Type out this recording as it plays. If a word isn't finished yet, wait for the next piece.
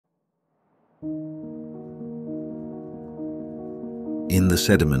In the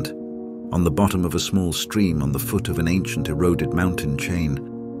sediment, on the bottom of a small stream on the foot of an ancient eroded mountain chain,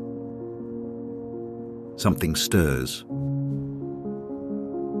 something stirs.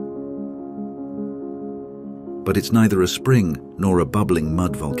 But it's neither a spring nor a bubbling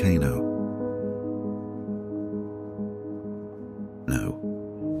mud volcano.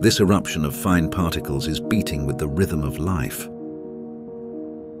 No, this eruption of fine particles is beating with the rhythm of life.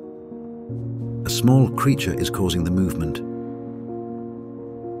 A small creature is causing the movement,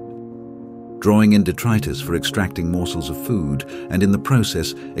 drawing in detritus for extracting morsels of food, and in the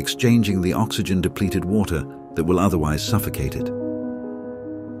process exchanging the oxygen-depleted water that will otherwise suffocate it.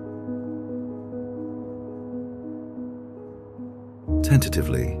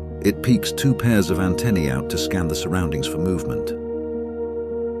 Tentatively, it peeks 2 pairs of antennae out to scan the surroundings for movement.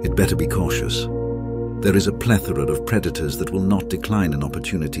 It better be cautious. There is a plethora of predators that will not decline an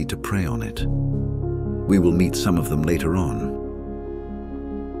opportunity to prey on it. We will meet some of them later on.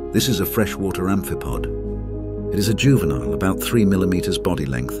 This is a freshwater amphipod. It is a juvenile, about 3 millimeters body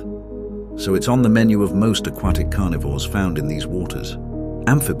length, so it's on the menu of most aquatic carnivores found in these waters.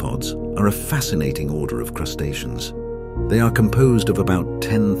 Amphipods are a fascinating order of crustaceans. They are composed of about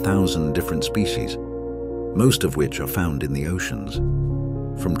 10,000 different species, most of which are found in the oceans.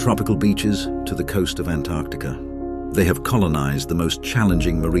 From tropical beaches to the coast of Antarctica, they have colonized the most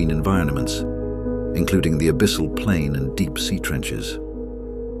challenging marine environments, including the abyssal plain and deep sea trenches.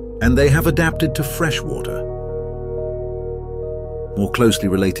 And they have adapted to freshwater, more closely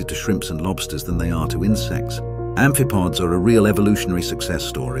related to shrimps and lobsters than they are to insects. Amphipods are a real evolutionary success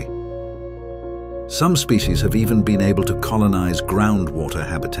story. Some species have even been able to colonize groundwater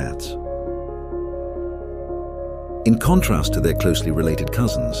habitats. In contrast to their closely related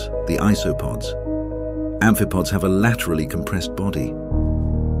cousins, the isopods, amphipods have a laterally compressed body.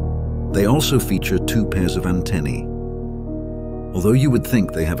 They also feature 2 pairs of antennae. Although you would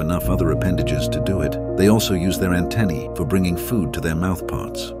think they have enough other appendages to do it, they also use their antennae for bringing food to their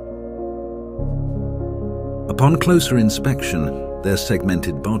mouthparts. Upon closer inspection, their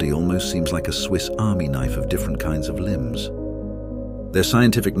segmented body almost seems like a Swiss army knife of different kinds of limbs. Their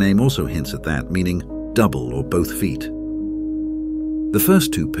scientific name also hints at that, meaning double or both feet. The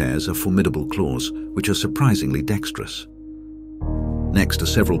first 2 pairs are formidable claws, which are surprisingly dexterous. Next are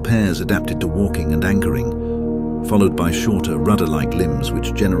several pairs adapted to walking and anchoring, followed by shorter rudder-like limbs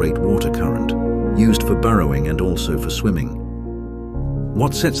which generate water current, used for burrowing and also for swimming.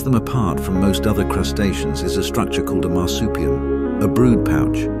 What sets them apart from most other crustaceans is a structure called a marsupium, a brood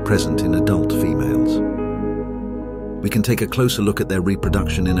pouch present in adult females. We can take a closer look at their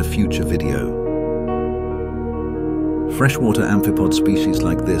reproduction in a future video. Freshwater amphipod species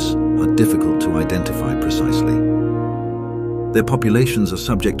like this are difficult to identify precisely. Their populations are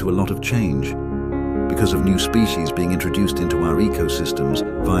subject to a lot of change because of new species being introduced into our ecosystems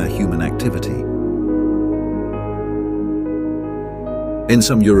via human activity. In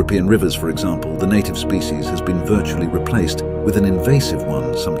some European rivers, for example, the native species has been virtually replaced with an invasive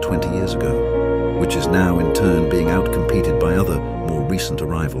one some 20 years ago, which is now in turn being outcompeted by other, more recent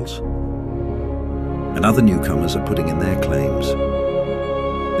arrivals. And other newcomers are putting in their claims.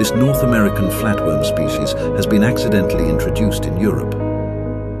 This North American flatworm species has been accidentally introduced in Europe.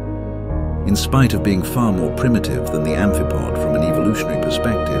 In spite of being far more primitive than the amphipod from an evolutionary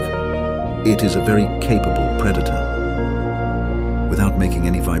perspective, it is a very capable predator. Without making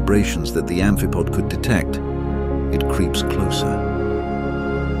any vibrations that the amphipod could detect, it creeps closer.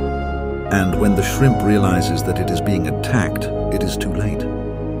 And when the shrimp realizes that it is being attacked, it is too late.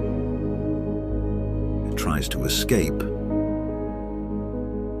 It tries to escape.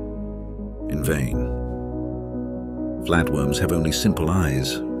 In vain. Flatworms have only simple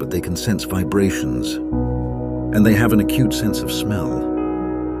eyes, but they can sense vibrations, and they have an acute sense of smell.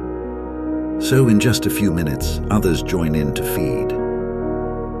 So in just a few minutes, others join in to feed.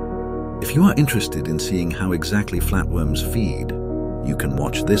 If you are interested in seeing how exactly flatworms feed, you can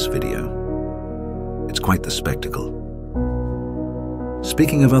watch this video. It's quite the spectacle.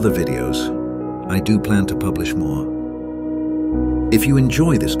 Speaking of other videos, I do plan to publish more. If you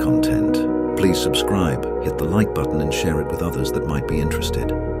enjoy this content, please subscribe, hit the like button and share it with others that might be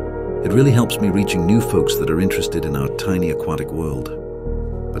interested. It really helps me reaching new folks that are interested in our tiny aquatic world.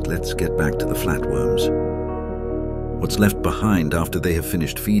 But let's get back to the flatworms. What's left behind after they have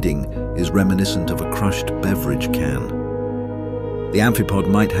finished feeding is reminiscent of a crushed beverage can. The amphipod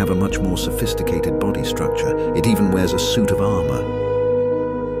might have a much more sophisticated body structure. It even wears a suit of armor.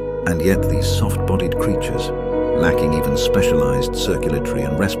 And yet these soft-bodied creatures, lacking even specialized circulatory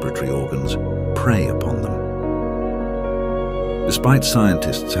and respiratory organs, prey upon them. Despite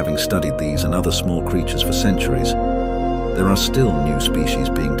scientists having studied these and other small creatures for centuries, there are still new species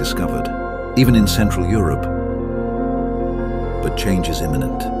being discovered, even in Central Europe. But change is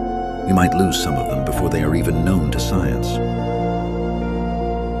imminent. We might lose some of them before they are even known to science.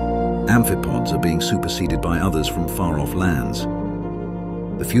 Amphipods are being superseded by others from far-off lands.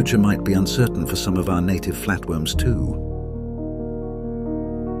 The future might be uncertain for some of our native flatworms too.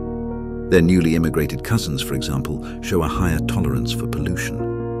 Their newly immigrated cousins, for example, show a higher tolerance for pollution.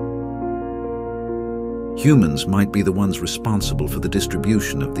 Humans might be the ones responsible for the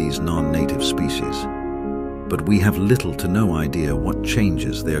distribution of these non-native species, but we have little to no idea what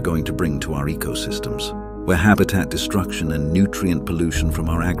changes they are going to bring to our ecosystems, where habitat destruction and nutrient pollution from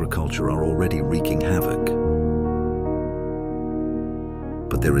our agriculture are already wreaking havoc.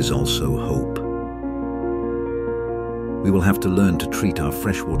 But there is also hope. We will have to learn to treat our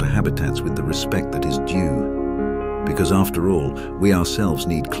freshwater habitats with the respect that is due, because after all, we ourselves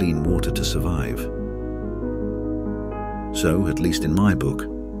need clean water to survive. So, at least in my book,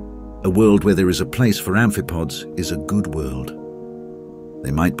 a world where there is a place for amphipods is a good world.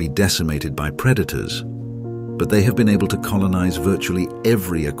 They might be decimated by predators, but they have been able to colonize virtually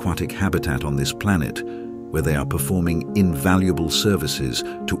every aquatic habitat on this planet, where they are performing invaluable services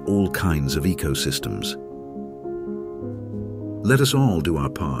to all kinds of ecosystems. Let us all do our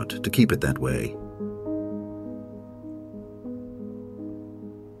part to keep it that way.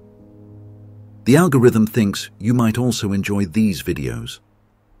 The algorithm thinks you might also enjoy these videos.